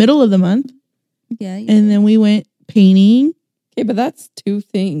in the middle of the month. Yeah. And then we went painting. Okay, but that's 2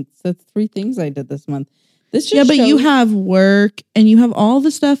 things. That's 3 things I did this month. This just Yeah, but you shows- have work and you have all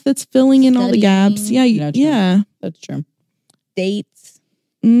the stuff that's filling in all the gaps. Studying. Yeah, Yeah, true. yeah. That's true. dates.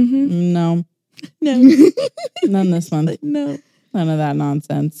 Mm-hmm. No, No, none this month. no. None of that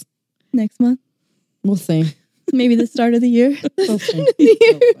nonsense. Next month. We'll see. Maybe the start of the year. We'll see.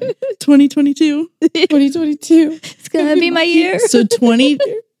 2022. 2022. It's gonna be my year. So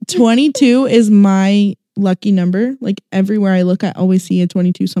 2022 is my lucky number. Like everywhere I look, I always see a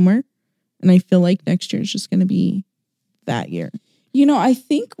 22 somewhere. And I feel like next year is just going to be that year. You know, I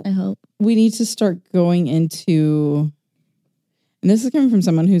think I hope. we need to start going into, and this is coming from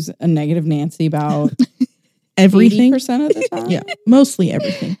someone who's a negative Nancy about Everything. 80% of the time. Yeah, mostly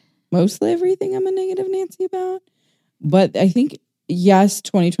everything. Mostly everything I'm a negative Nancy about. But I think, yes,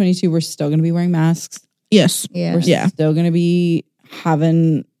 2022, we're still going to be wearing masks. Yes. Yeah. We're Yeah. still going to be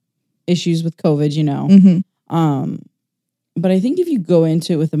having issues with COVID, you know. Mm-hmm. But I think if you go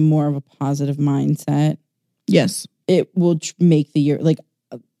into it with a more of a positive mindset, Yes. it will make the year, like,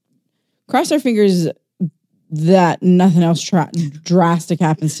 cross our fingers that nothing else drastic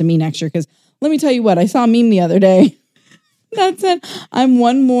happens to me next year. Because let me tell you what, I saw a meme the other day that said, I'm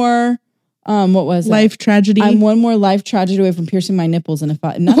one more, what was it? Life tragedy. I'm one more life tragedy away from piercing my nipples. And if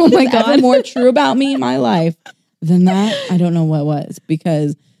nothing is ever more true about me in my life than that, I don't know what was.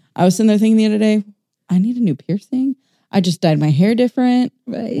 Because I was sitting there thinking the other day, I need a new piercing. I just dyed my hair different.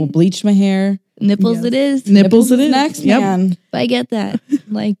 Right. Well, bleached my hair. Nipples Yes. it is. Nipples it is. Next, Yep. man. I get that.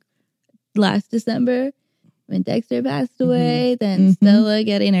 Like last December when Dexter passed away, then Mhm. Stella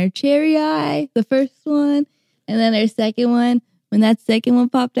getting her cherry eye, the first one, and then her second one. When that second one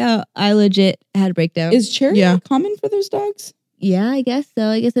popped out, I legit had a breakdown. Is cherry Yeah. common for those dogs? Yeah, I guess so.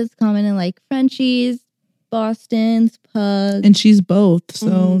 I guess it's common in like Frenchies, Boston's, pugs. And she's both. So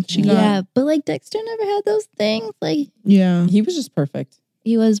Mhm. she got. Yeah, but like Dexter never had those things. Like Yeah. He was just perfect.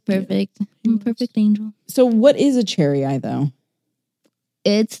 He was perfect. Perfect angel. So what is a cherry eye though?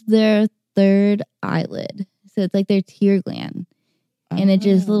 It's their third eyelid. So it's like their tear gland. And it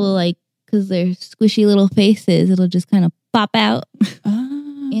just little like, because they're squishy little faces, it'll just kind of pop out.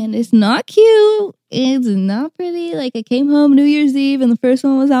 And it's not cute. It's not pretty. Like I came home New Year's Eve and the first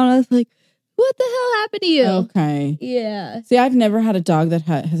one was out. I was like, what the hell happened to you? Okay. Yeah. See, I've never had a dog that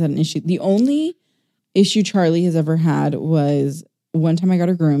has had an issue. The only issue Charlie has ever had was one time I got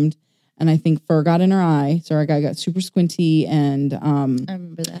her groomed and I think fur got in her eye. So our guy got super squinty and I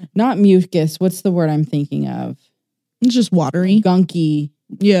remember that. not mucus. What's the word I'm thinking of? It's just watery. Gunky.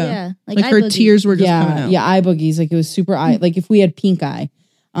 Yeah. Like Like eye her boogies. tears were just coming out. Yeah, eye boogies. Like it was super eye. Like if we had pink eye.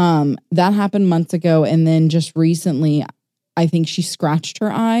 That happened months ago. And then just recently, I think she scratched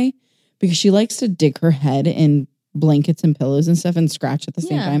her eye because she likes to dig her head in blankets and pillows and stuff and scratch at the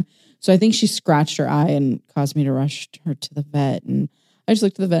same time. So I think she scratched her eye and caused me to rush her to the vet. And I just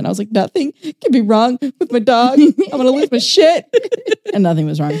looked at the vet and I was like, nothing can be wrong with my dog. I'm going to lose my shit. And nothing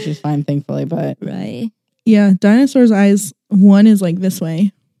was wrong. She was fine, thankfully. But Right. Yeah, dinosaur's eyes, one is like this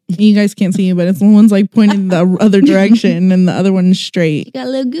way. You guys can't see it, but it's one's like pointing the other direction and the other one's straight. You got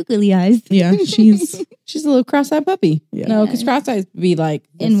little googly eyes. Yeah, she's she's a little cross-eyed puppy. Yeah. No, because cross-eyed would be like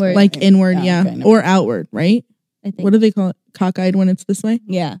this Inward. way. like inward, yeah. Okay, no. Or outward, right? I think. What do they call it? Cockeyed when it's this way?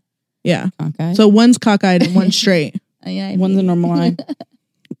 Yeah. Yeah. Okay. So one's cockeyed and one's straight. Yeah. One's a normal eye.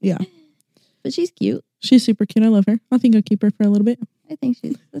 Yeah. But she's cute. She's super cute. I love her. I think I'll keep her for a little bit. I think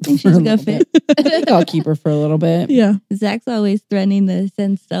she's a good fit. I think I'll keep her for a little bit. Yeah. Zach's always threatening to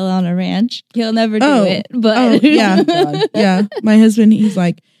send Stella on a ranch. He'll never do Oh. it. But Oh, yeah. God. Yeah. My husband, he's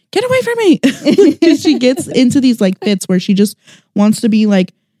like, get away from me. Because she gets into these like fits where she just wants to be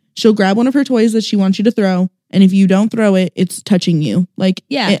like, she'll grab one of her toys that she wants you to throw. And if you don't throw it, it's touching you. Like,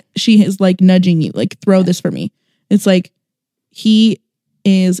 Yeah. she is like nudging you, like, throw this for me. It's like he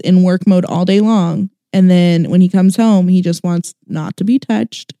is in work mode all day long. And then when he comes home, he just wants not to be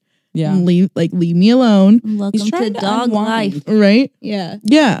touched. Yeah. And leave me alone. welcome He's to trying to dog unwind. life. Right? Yeah.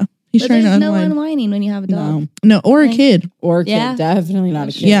 Yeah. He's But trying to there's no unwind. unwinding when you have a dog. No. No, or a Right. kid. Or a kid. Yeah. Definitely not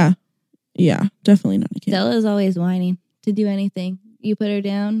a kid. Yeah. Yeah. Definitely not a kid. Stella's always whining to do anything. You put her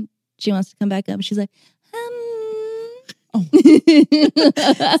down, she wants to come back up. She's like, Oh.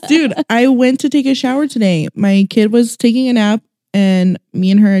 Dude, I went to take a shower today. My kid was taking a nap and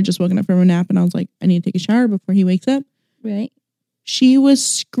me and her had just woken up from a nap and I was like, I need to take a shower before he wakes up. Right. She was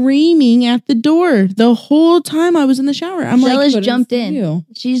screaming at the door the whole time I was in the shower. I'm like, Stella's But it's jumped in. you.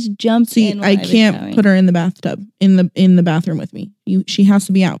 She's jumped see, in. while I was can't showering. put her in the bathtub in the bathroom with me. She has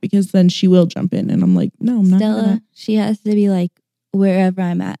to be out because then she will jump in. And I'm like, no, I'm not Stella, gonna. she has to be like wherever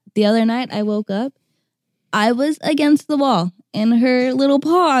I'm at. The other night I woke up, I was against the wall and her little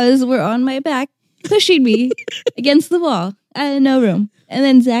paws were on my back, pushing me against the wall. I had no room. And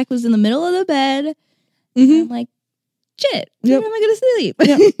then Zach was in the middle of the bed. And Mhm. I'm like, shit, Yep. where am I going to sleep?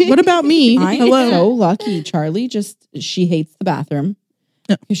 Yeah. What about me? I'm Hello. so lucky. Charlie she hates the bathroom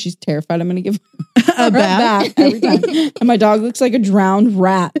Yeah. because she's terrified I'm going to give her A bath. every time. And my dog looks like a drowned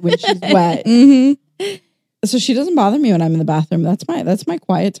rat when she's wet. hmm So she doesn't bother me when I'm in the bathroom. That's my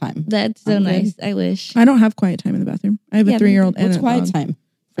quiet time. That's so I'm good. nice. I wish. I don't have quiet time in the bathroom. I have Yeah, a 3-year-old and What's a quiet dog. time?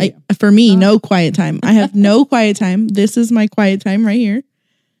 For you? For me, no quiet time. I have no quiet time. This is my quiet time right here.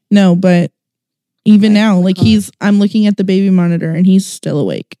 No, but even now, like I'm looking at the baby monitor and he's still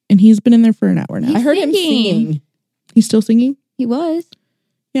awake and he's been in there for an hour now. I heard him singing. singing, He's still singing. He was.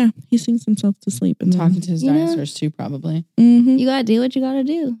 Yeah, he sings himself to sleep and talking to his Yeah. dinosaurs too, probably. Mm-hmm. You got to do what you got to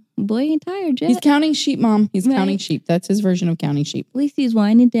do. Boy ain't tired yet. He's counting sheep, Mom. He's Right. counting sheep. That's his version of counting sheep. At least he's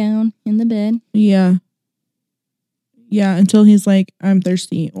winding down in the bed. Yeah. Yeah, until he's like, I'm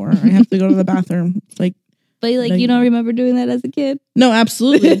thirsty or I have to go to the bathroom. It's like, But like, Like- you don't remember doing that as a kid? no,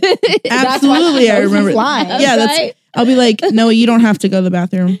 absolutely. That's why Absolutely, she I knows he's remember. lying. Yeah, that's. Right? I'll be like, no, you don't have to go to the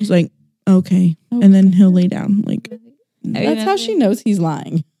bathroom. He's like, okay, and then he'll lay down. Like, That's how she knows he's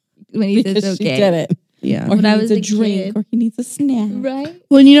lying. When he Because says she okay. did it. yeah. Or When he I needs was a a drink. kid. Or he needs a snack. Right?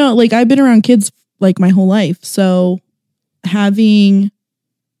 Well, like I've been around kids like my whole life, so having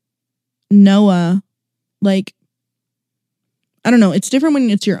Noah, like, I don't know, it's different when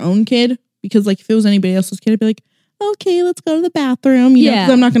it's your own kid because like if it was anybody else's kid, I'd be like, okay, let's go to the bathroom. You know, 'cause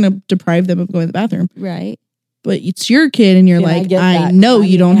Yeah. I'm not going to deprive them of going to the bathroom. Right. But it's your kid, and you're Yeah, I like, get I that. know I'm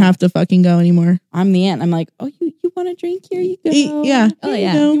you don't the aunt. have to fucking go anymore. I'm the aunt. I'm like, oh, you want a drink? Here you go. Yeah. Oh, Here you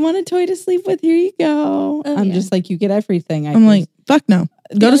yeah. go. You want a toy to sleep with? Here you go. Oh, I'm yeah. just like, you get everything. I'm like, fuck no.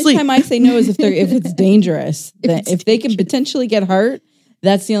 the Go to only sleep. time I say no is if it's dangerous. If That it's if they can potentially get hurt,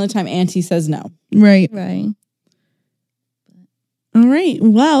 that's the only time Auntie says no. Right. Right. All right.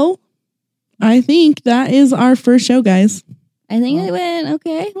 Well, I think that is our first show, guys. I think it went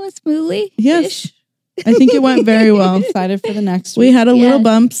okay. Went smoothly. Yes. I think it went very well. I'm excited for the next We week. had a little Yes.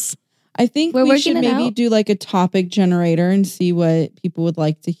 bumps. I think We're we working should it maybe out. do like a topic generator and see what people would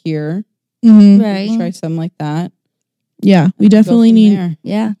like to hear. Mm-hmm. Right. Try something like that. Yeah, we definitely Go from need. there.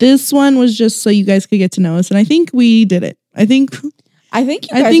 Yeah. This one was just so you guys could get to know us, and I think we did it. I think, I think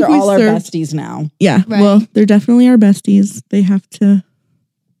you I guys think are we all our served- besties now. yeah. Right. Well, they're definitely our besties. They have to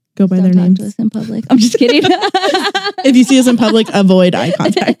go by Don't their talk names. to us in public. I'm just kidding. If you see us in public, avoid eye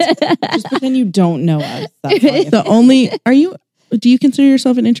contact. Just pretend you don't know us. That's all you The only do you consider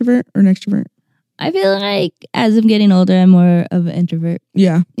yourself an introvert or an extrovert? I feel like as I'm getting older, I'm more of an introvert.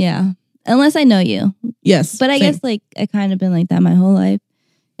 Yeah. Yeah. Unless I know you. Yes. But I same. guess like I kind of been like that my whole life.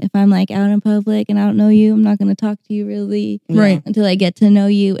 If I'm like out in public and I don't know you, I'm not going to talk to you really Right. until I get to know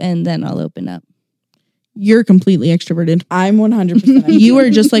you, and then I'll open up. You're completely extroverted. I'm 100%. You are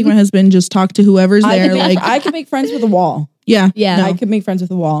just like my husband. Just talk to whoever's I there. can make, Like, I can make friends with a wall. yeah. Yeah. I can make friends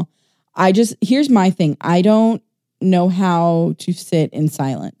with a wall. Here's my thing. I don't know how to sit in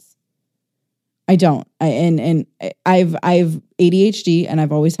silence. I don't. I've ADHD and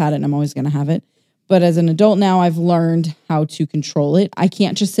I've always had it and I'm always going to have it. But as an adult now, I've learned how to control it. I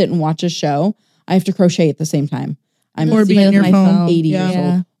can't just sit and watch a show. I have to crochet at the same time. Or be Play on with your my phone. 80 Yeah. years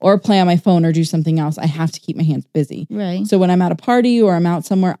Yeah. old. Or play on my phone or do something else. I have to keep my hands busy. Right. So when I'm at a party or I'm out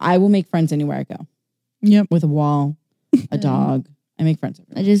somewhere, I will make friends anywhere I go. Yep. With a wall, a dog. I make friends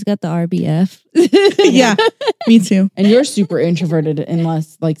everywhere. I just got the RBF. Yeah. Me too. And you're super introverted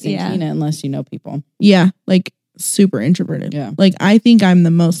unless, like Yeah. Santina, unless you know people. Yeah. Like super introverted. Yeah. Like I think I'm the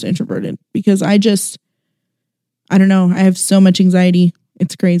most introverted because I don't know. I have so much anxiety.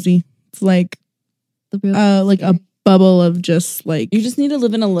 It's crazy. It's like The real like a bubble of just like You just need to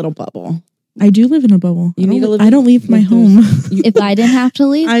live in a little bubble. I do live in a bubble. You need to live I in- don't leave my like, home. If I didn't have to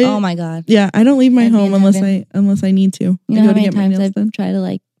leave, I- oh my God. Yeah, I don't leave my I'd be home in heaven. unless I need to. You I know go how to many get my times nails I've done. tried to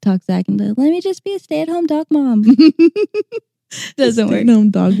like talk Zach into let me just be a stay-at-home dog mom. Doesn't work. No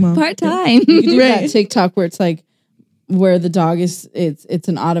dog mom. Part time. You can do Right. that TikTok where it's like where the dog is it's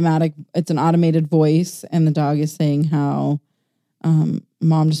an automated voice and the dog is saying how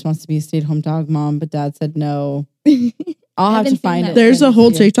mom just wants to be a stay-at-home dog mom, but dad said no. I'll have to haven't seen find that. it. There's send a it whole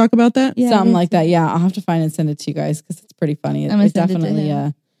to you. TikTok about that. Yeah, Something that's- like that. Yeah, I'll have to find it and send it to you guys because it's pretty funny. I'm gonna It send it to definitely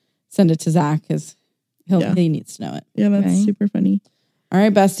him. send it to Zach because Yeah. he needs to know it. Yeah, that's Right. super funny. All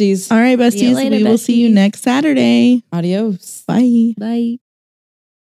right, besties. All right, See you besties. later, We will see you besties. next Saturday. Adios. Bye. Bye.